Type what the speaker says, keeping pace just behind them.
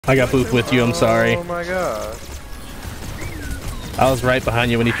I got booped with you, I'm sorry. Oh my god. I was right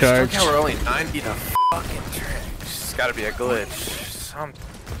behind you when he charged. We're only 90 to fucking trick. It's gotta be a glitch.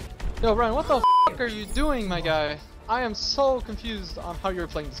 Yo, Ryan, what the f are you doing, my guy? I am so confused on how you're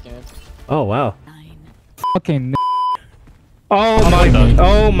playing this game. Oh wow. Fucking. Oh my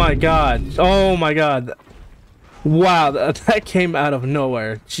god. Oh my god. Wow, that came out of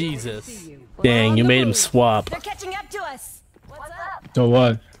nowhere. Jesus. Dang, you made him swap. They're catching up to us. What's up? So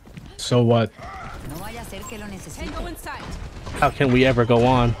what? So what? Tango in sight. How can we ever go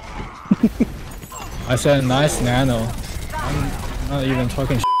on? I said nice nano. I'm not even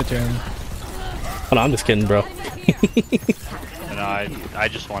talking shit to him. Oh, no, I'm just kidding, bro. No, I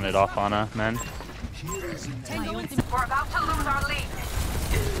just wanted off on a man. We're about to lose our lead.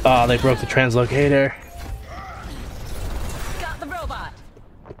 Oh, they broke the translocator. Got the robot.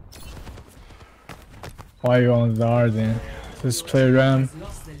 Why are you on the R then? Just play RAM.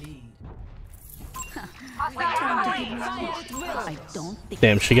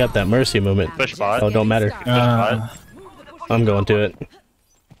 Damn, she got that mercy movement. Push bot. Oh, don't matter. I'm going to it.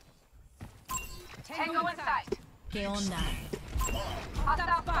 Tango in sight.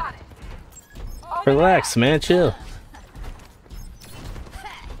 Relax, man. Chill.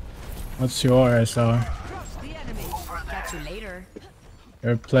 What's your SR? Catch you later.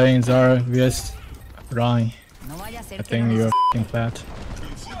 You're playing Zara vs Ryan. I think you're f***ing flat.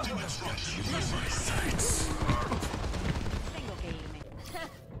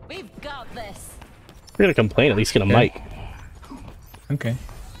 We've got this. We're gonna complain, at least get a mic. Okay.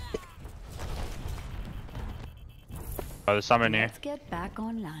 Oh, there's someone near. Let's get back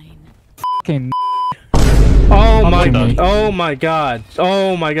online. Fucking. Oh my god.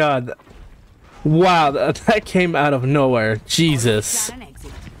 Oh my god. Wow, that came out of nowhere. Jesus. Got an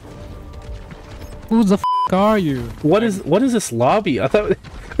exit. Who the f are you? What is this lobby? I thought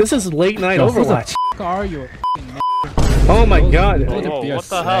this is late night Yo, who the Overwatch. f are you? Oh my god. Whoa, what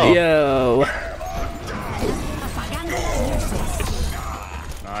the hell? Yo.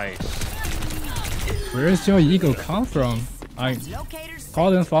 Nice. Where does your ego come from? I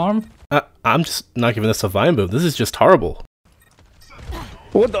Golden Farm? I'm just not giving this a Vine move. This is just horrible.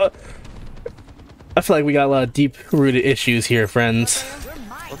 What the? I feel like we got a lot of deep-rooted issues here, friends.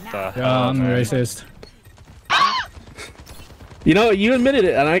 What the Yeah, hell, I'm man? racist. You know, you admitted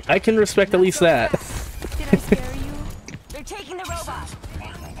it, and I can respect at least that. Did I scare you? They're taking the robot.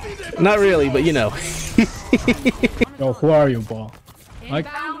 Not really, but you know. Yo, who are you, ball? Like,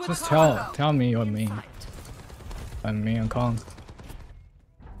 just tell me your name. And me and Kong.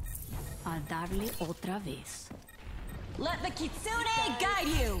 A darle otra vez. Let the Kitsune guide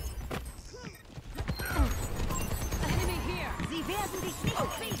you. Enemy here.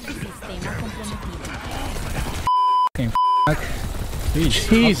 Sistema comprometido. Fucking f***.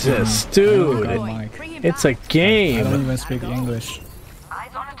 Jesus, dude. It's a I game. don't even speak English.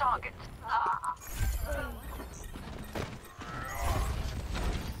 Eyes on a target.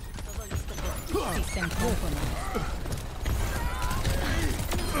 System compromised.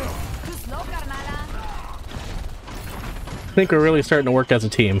 Too slow, carnala. I think we're really starting to work as a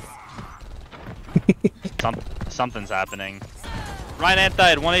team. Something's happening. Ryan Ant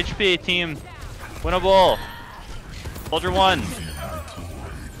died. 1 HP. Team. Winnable. Soldier 1.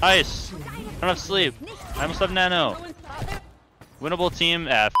 Nice. I don't have sleep. I almost have nano. Winnable team.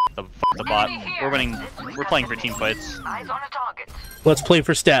 F the bot. We're winning. We're playing for team fights. Eyes on a target. Let's play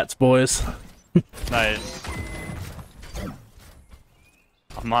for stats, boys. Nice.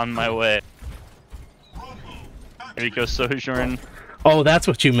 I'm on my way. There you go, Sojourn. Oh, that's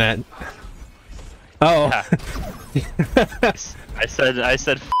what you meant. Oh. Yeah. I said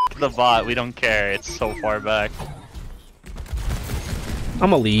F the bot. We don't care. It's so far back.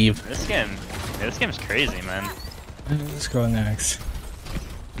 I'ma leave. This game's crazy, man. Let's go next.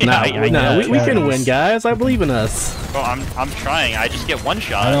 Yeah, we can win, guys. I believe in us. Bro, I'm trying. I just get one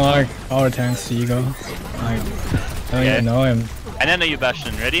shot. I don't like our tank's ego. I don't even know him. I didn't know you,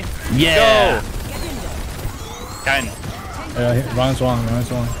 Bastion. Ready? Yeah. Go! Kind. Runs one.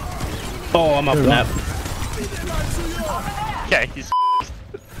 Oh, I'm up Dude, that. Okay, he's.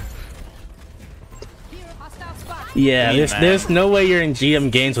 Yeah, Mean, there's no way you're in GM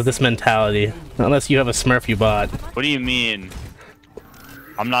games with this mentality. Unless you have a Smurf you bought. What do you mean?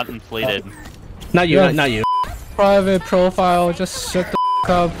 I'm not inflated. Not you, Yeah. not you. Private profile, just shut the f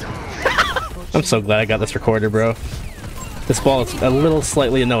up. I'm so glad I got this recorded, bro. This ball is a little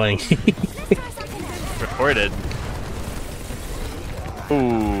slightly annoying. Recorded.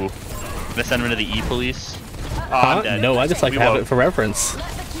 Ooh. Gonna send him to the E-police. Oh, I'm dead. No, I just like to have it for reference.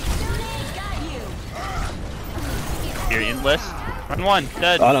 Your in list? Run one,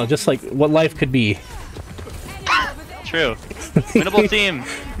 dead. Oh no, just like what life could be. True. Winnable team.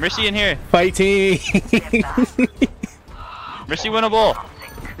 Mercy in here. Fighting. Mercy winnable.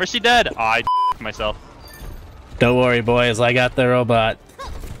 Mercy dead. Oh, I myself. Don't worry, boys. I got the robot.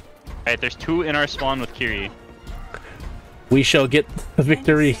 Alright, there's 2 in our spawn with Kiri. We shall get the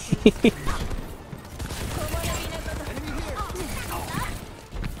victory.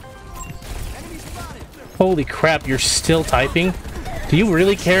 Holy crap, you're still typing? Do you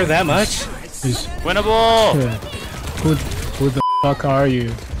really care that much? Winnable! Who the fuck are you?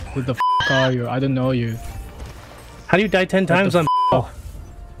 Who the fuck are you? I don't know you. How do you die 10 times on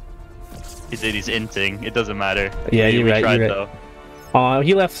He said he's inting. It doesn't matter. Yeah, you're right, tried, you're right. Aw,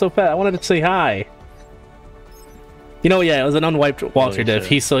 he left so fast. I wanted to say hi. You know, yeah, it was an unwiped Walter Holy diff.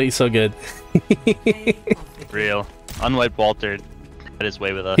 shit. He's so good. Real. Unwiped Walter had his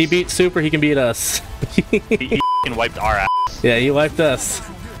way with us. He beat Super, he can beat us. he f***ing wiped our ass. Yeah, he wiped us.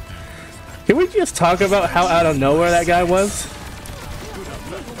 Can we just talk about how out of nowhere that guy was?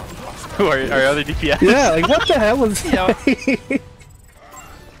 Who are our other DPS? Yeah, like what the hell was that?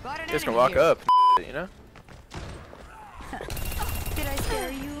 Just gonna walk up, you know? Did I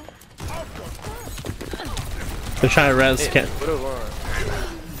scare you? They're trying to res. Hey, Can't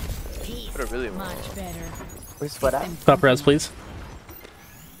what I really want. Much better. Where's what up? stop res, please.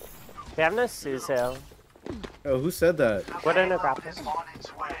 We have no Suzo. Oh, who said that? What in a grapple?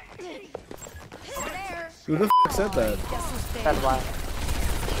 Who the f said that? That's why.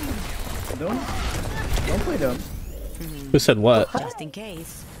 Don't play dumb. Who said what? Just in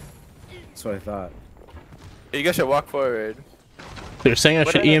case. That's what I thought. You guys should walk forward. They're saying I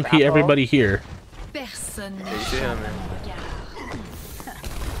What should in a EMP grapple? everybody here. Personne. Yeah, you see him.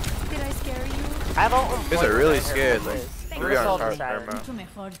 Did I scare you? I have all. These are really scared. Like 3 on top armor. To my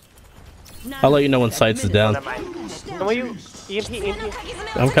fault. I'll let you know when sights is down. Never mind. Can we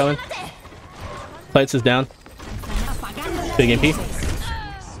EMP? I'm coming. Sights is down. Big EMP.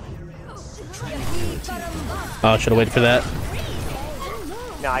 Oh, should have waited for that.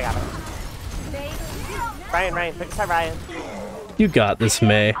 No, I got it. Ryan, pick aside Ryan. You got this,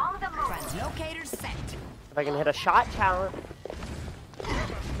 May. Translocator set. If I can hit a shot challenge. I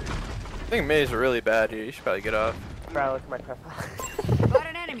think May's really bad here. You should probably get off. Bro, look at my profile. Got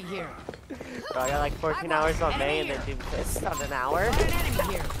an enemy here. Bro, I got like 14 hours on May and then do this on an hour. Got an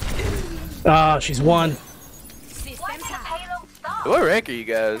enemy here. Ah, she's won. Systems high. What rank are you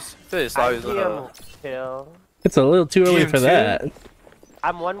guys? I feel like it's I'm always little. GM2. It's a little too early for GM2? that.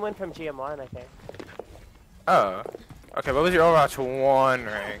 I'm 1 win from GM1, I think. Oh. Okay, what was your Overwatch 1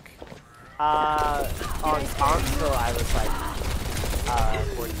 rank? On console, I was like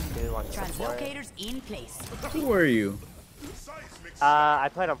 42 on support. Translocators in place. Who are you? I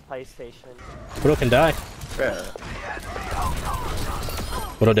played on PlayStation. Widow can die. Yeah.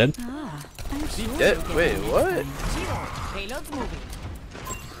 Widow dead. Wait, what? Payload's moving.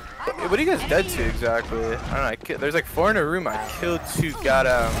 What are you guys dead to exactly? I don't know. There's like 4 in a room. I killed 2. Got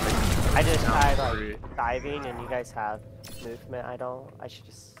I just tried like diving, and you guys have movement. I don't. I should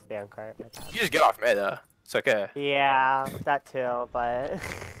just stay on cart. You just get off May though. It's okay. Yeah, that too, but.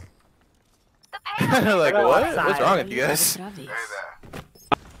 Like Go what? outside. What's wrong with you guys? No,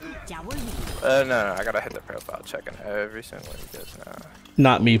 I gotta hit the profile check on every single one of you guys now.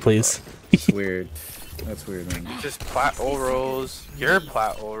 Not me, please. That's weird. That's weird, man. Just plat ol rolls. Your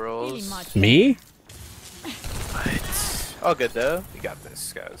plat ol rolls. Me? What? All good though. You got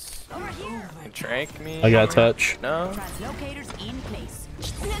this, guys. You can trank me. I got touch. No. Translocators in place.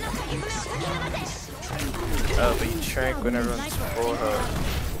 Oh, but you trank when everyone's full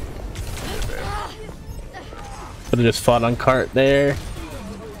health. Could have just fought on cart there.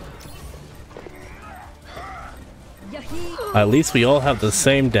 At least we all have the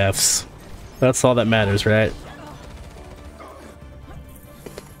same deaths. That's all that matters, right?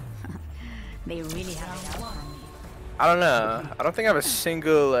 They really have it out for me. I don't know. I don't think I have a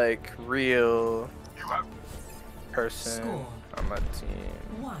single like real person on my team.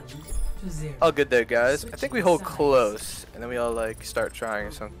 All good there, guys. I think we hold close, and then we all like start trying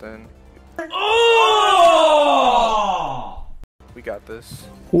or something. We got this.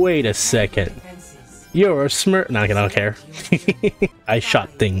 Wait a second. You're a smirk. No, I don't care. I shot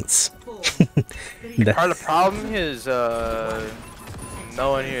things. Part of the problem is no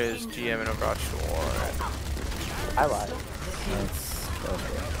one here is GM in Overwatch 1. I lied.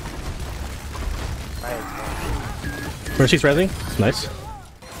 Mercy's resing. Nice.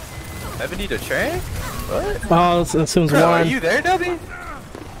 70 to trank? What? Oh, it seems Bro, are warm. you there, Debbie?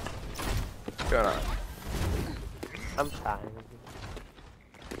 What's going on? I'm trying.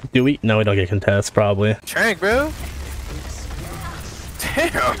 Do we? No, we don't get contest, probably. Trank, bro.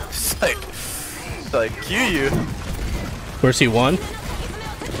 Damn. It's like cue you. Where's he? One.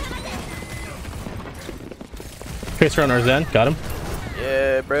 Tracer on our Zen. Got him.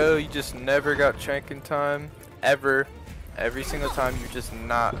 Yeah, bro. You just never got Chank in time. Ever. Every single time you're just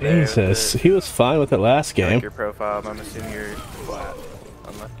not there. Jesus. He was fine with it last Like game. your profile. I'm assuming you're flat.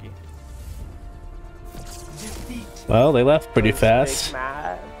 Unlucky. Well, they left pretty fast.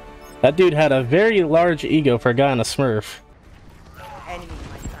 That dude had a very large ego for a guy on a Smurf.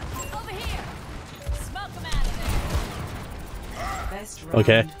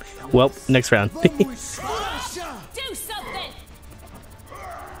 Okay. Well, next round. Do something.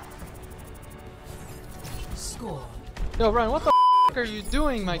 Yo, Ryan, what the are you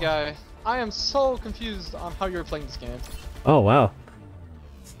doing, my guy? I am so confused on how you're playing this game. Oh, wow.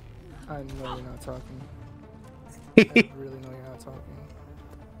 I know you're not talking. I really know you're not talking.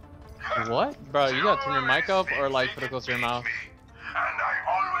 What? Bro, you gotta turn your mic up or like put it close to your mouth.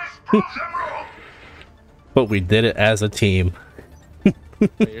 But we did it as a team. Wait,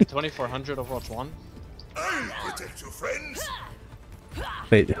 you're 2400 Overwatch 1?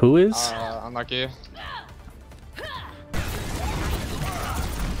 Wait, who is? Unlucky.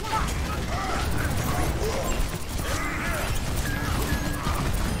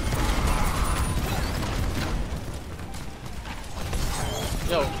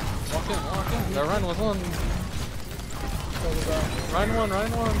 Yo, walk in. The Ryan was one. Ryan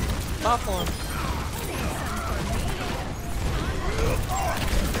one. Top one.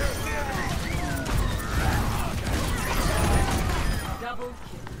 Double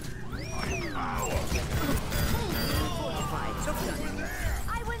kill.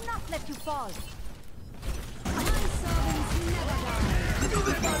 I will not let you fall. My servants never die.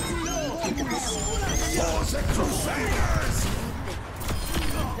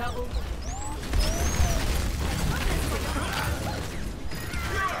 Double.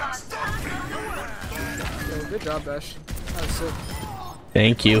 Yo, good job, Bash. That was sick.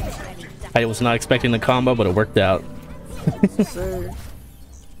 Thank you. I was not expecting the combo, but it worked out. Sick.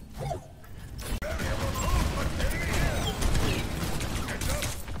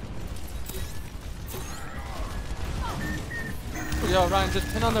 Yo, Ryan, just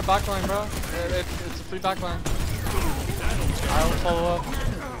pin on their backline, bro. It's a free backline. I will follow up.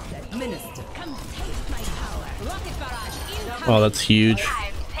 Oh, that's huge.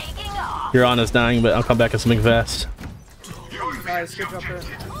 Your Ana's dying, but I'll come back with something fast. Nice, good job there.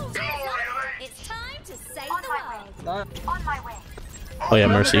 It's time to save the world. On my way. Oh yeah,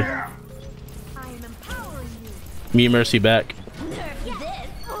 Mercy. I am empowering you. Me, Mercy back. Nerf this.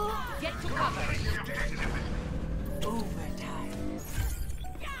 Get to cover.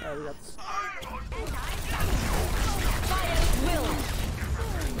 Alright, we got this.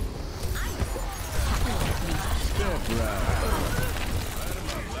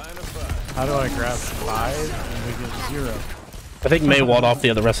 How do I grab 5 and we get 0? I think May walled off the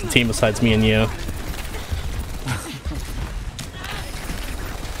other rest of the team besides me and you.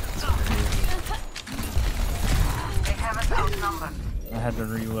 I had to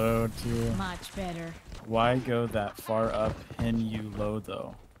reload too. Much better. Why go that far up and you low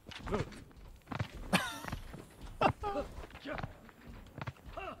though?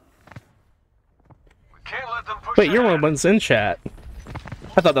 Wait, you're one of the ones in chat.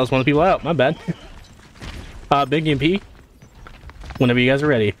 I thought that was one of the people out. My bad. Big EMP. Whenever you guys are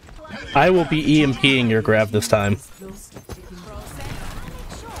ready. I will be EMPing your grab this time.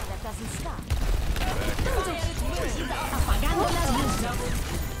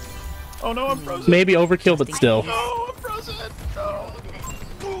 Oh no, I'm frozen. Maybe overkill, but still. No, I'm frozen. No.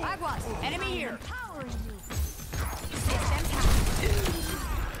 Enemy here.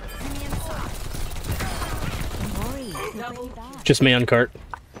 Just me on cart.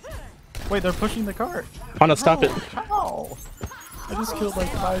 Wait, they're pushing the cart. Ana, stop it. How? I just killed like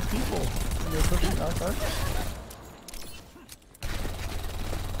 5 people. And they're pushing our cart.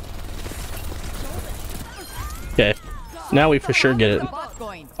 Okay. Now we for sure get it.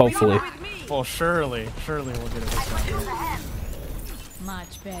 Hopefully. Well, surely we'll get it this time.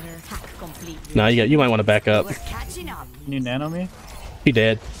 Much better. Hack complete. Nah, you might want to back up. Catching up. Can you nano me? He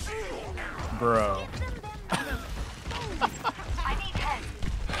did. Bro.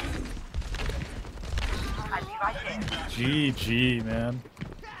 GG, man.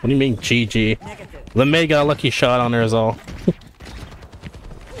 What do you mean GG? LeMay got a lucky shot on her is all.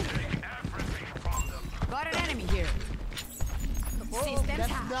 Got an enemy here. That's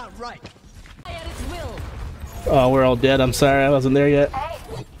not right. At its will. Oh, we're all dead. I'm sorry, I wasn't there yet.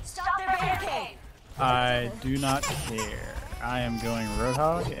 Stop their barricade. I do not care. I am going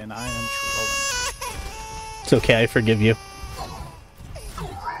Roadhog and I am trolling. It's okay, I forgive you.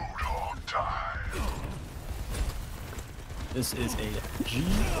 This is a G.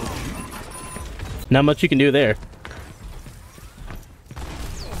 Not much you can do there.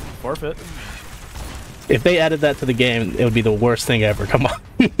 Forfeit. If they added that to the game, it would be the worst thing ever. Come on.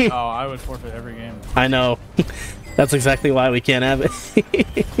 Oh, I would forfeit every game. I know. That's exactly why we can't have it.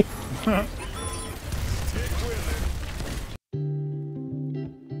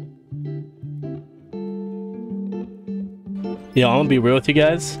 Yo, I'm gonna be real with you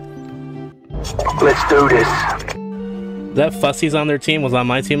guys. Let's do this. That Fussy's on their team was on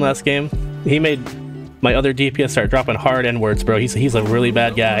my team last game. He made my other DPS start dropping hard N-words, bro. He's a really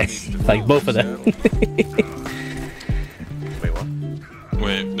bad guy. Like, both of them. Wait, what?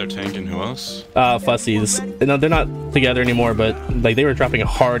 Wait, they're tanking who else? Fussy's. No, they're not together anymore, but like they were dropping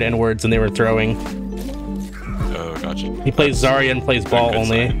hard N-words and they were throwing. Oh, gotcha. He plays Zarya and plays ball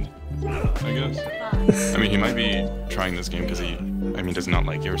only. I guess. I mean, he might be trying this game because he, I mean, does not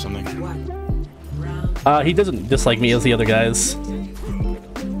like you or something. He doesn't dislike me as the other guys.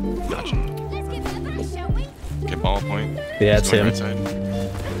 Gotcha. Okay, ball point. Yeah, it's him. Right side.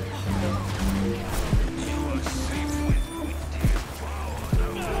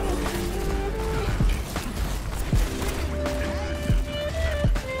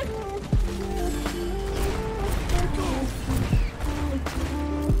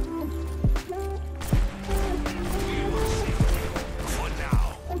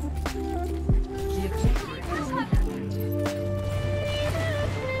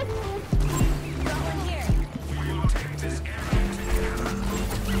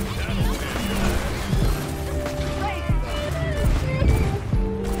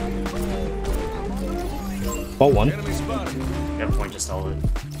 Ball one. Got point just all in.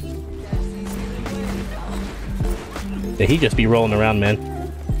 Yeah, he just be rolling around, man.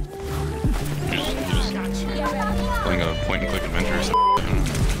 You're just playing a point and click adventure or something.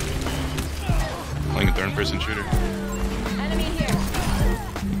 Playing a third person shooter. Enemy here.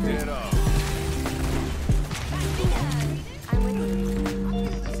 Get it off.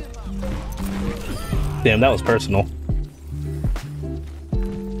 Damn, that was personal.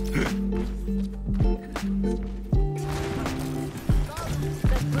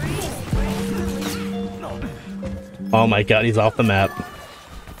 Oh my god, he's off the map.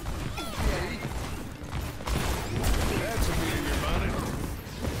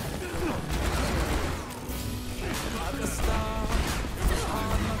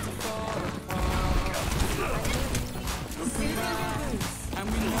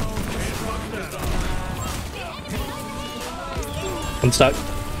 I'm stuck.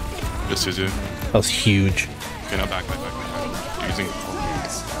 This is it. That was huge. Okay, now back. Using.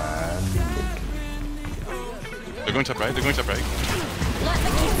 They're going top right.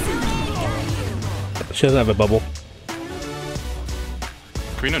 She doesn't have a bubble.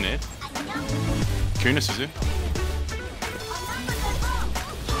 Karina nade. Karina Suzu.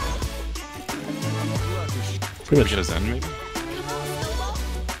 Pretty much. Get a Zen maybe?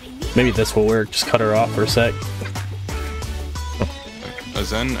 Maybe this will work. Just cut her off for a sec. A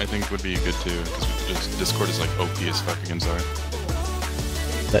Zen I think would be good too, because Discord is like OP as fuck against Zarya.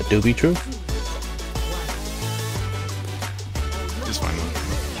 That do be true? It's fine though.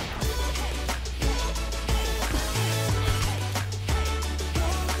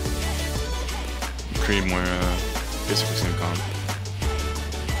 Cream where basically same comp.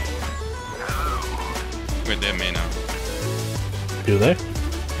 Wait, they have May now. Do they?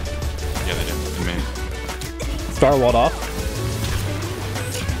 Yeah, they do. They May. Star walled off.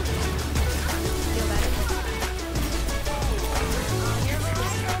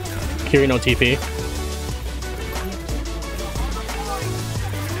 Kiri no TP.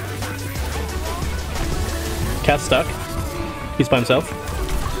 Cat's stuck. He's by himself.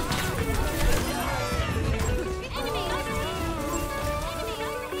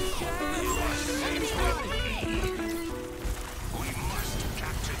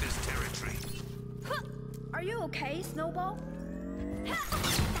 Are you okay, Snowball?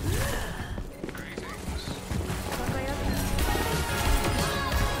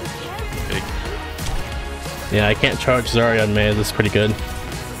 Yeah, I can't charge Zarya on May. This is pretty good.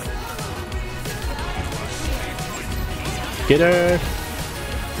 Get her!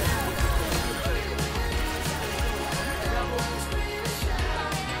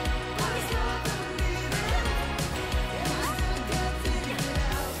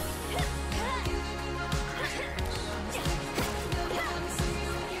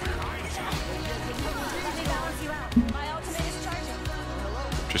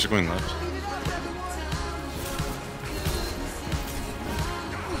 Just going left.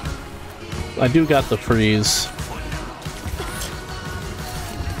 I do got the freeze.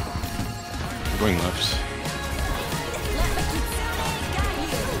 Going left.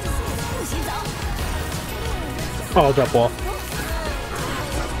 Oh, I'll drop wall.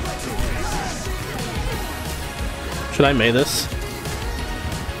 Should I May this?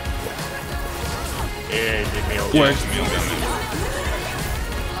 Where?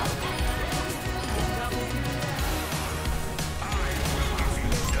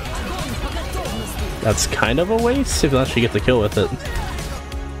 That's kind of a waste if unless you get the kill with it.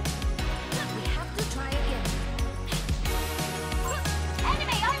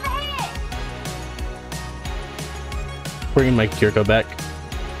 Bringing my Kiriko back.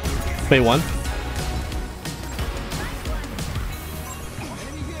 May 1.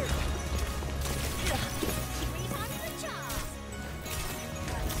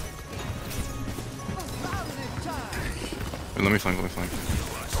 Let me flank, let me flank.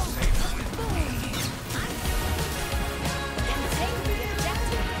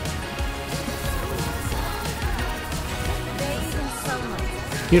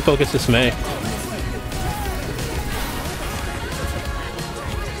 You focus this May.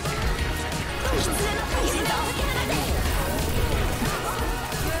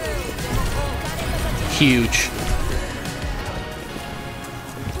 Huge.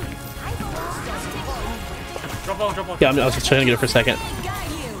 Yeah, I was just trying to get it for a second.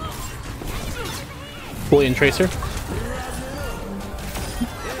 Fully in Tracer.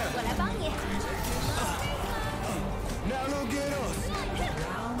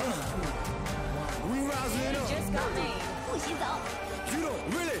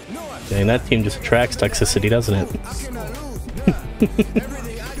 Dang, that team just attracts toxicity, doesn't it?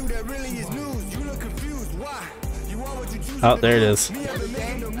 Oh, there it is.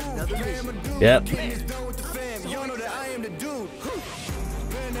 Yep.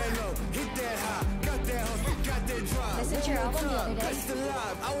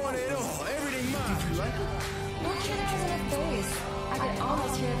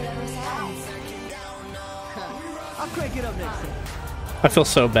 I feel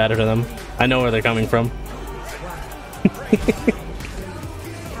so bad for them. I know where they're coming from.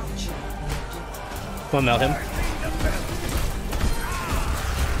 Come on, melt him.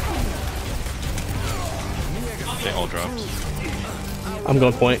 They all dropped. I'm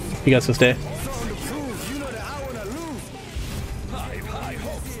going point. You guys can stay.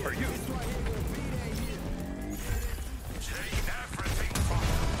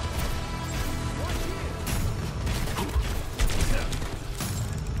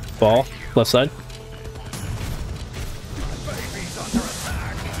 Ball, left side.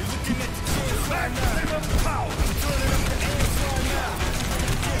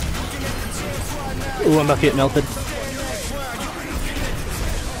 Ooh, I'm about to get melted.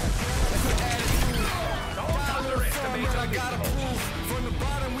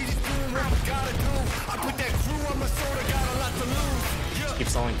 Keep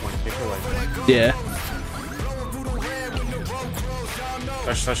stalling point, take her away. Yeah.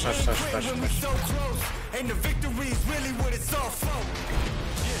 Touch, touch, touch, touch, touch, touch.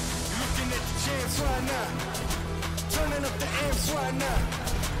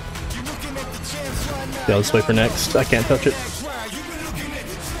 Yeah, let's wait for next. I can't touch it.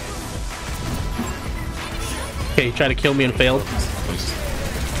 Okay, he tried to kill me and failed.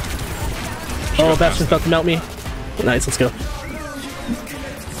 Oh, Bastion's about to melt me. Nice, let's go.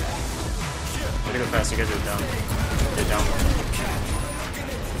 Gotta go fast, you gotta do it down. Get down.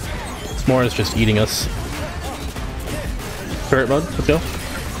 More is just eating us. Turret mode, let's go.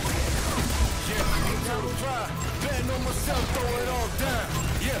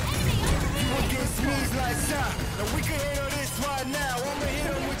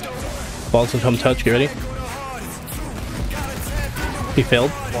 Balls will come touch, get ready. He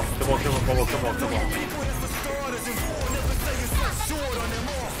failed.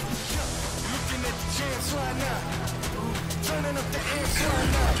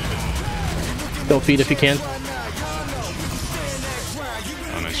 Go feed if you can.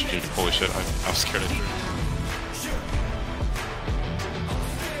 Oh, nice, dude. Holy shit, I was scared of you.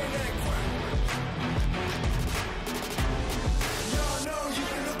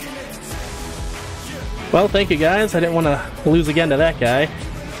 Well, thank you guys. I didn't want to lose again to that guy.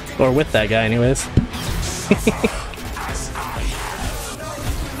 Or with that guy, anyways.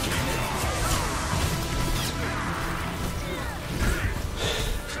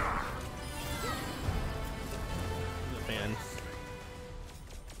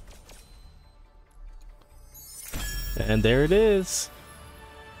 And there it is.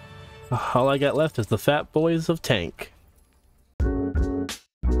 All I got left is the Fat Boys of Tank.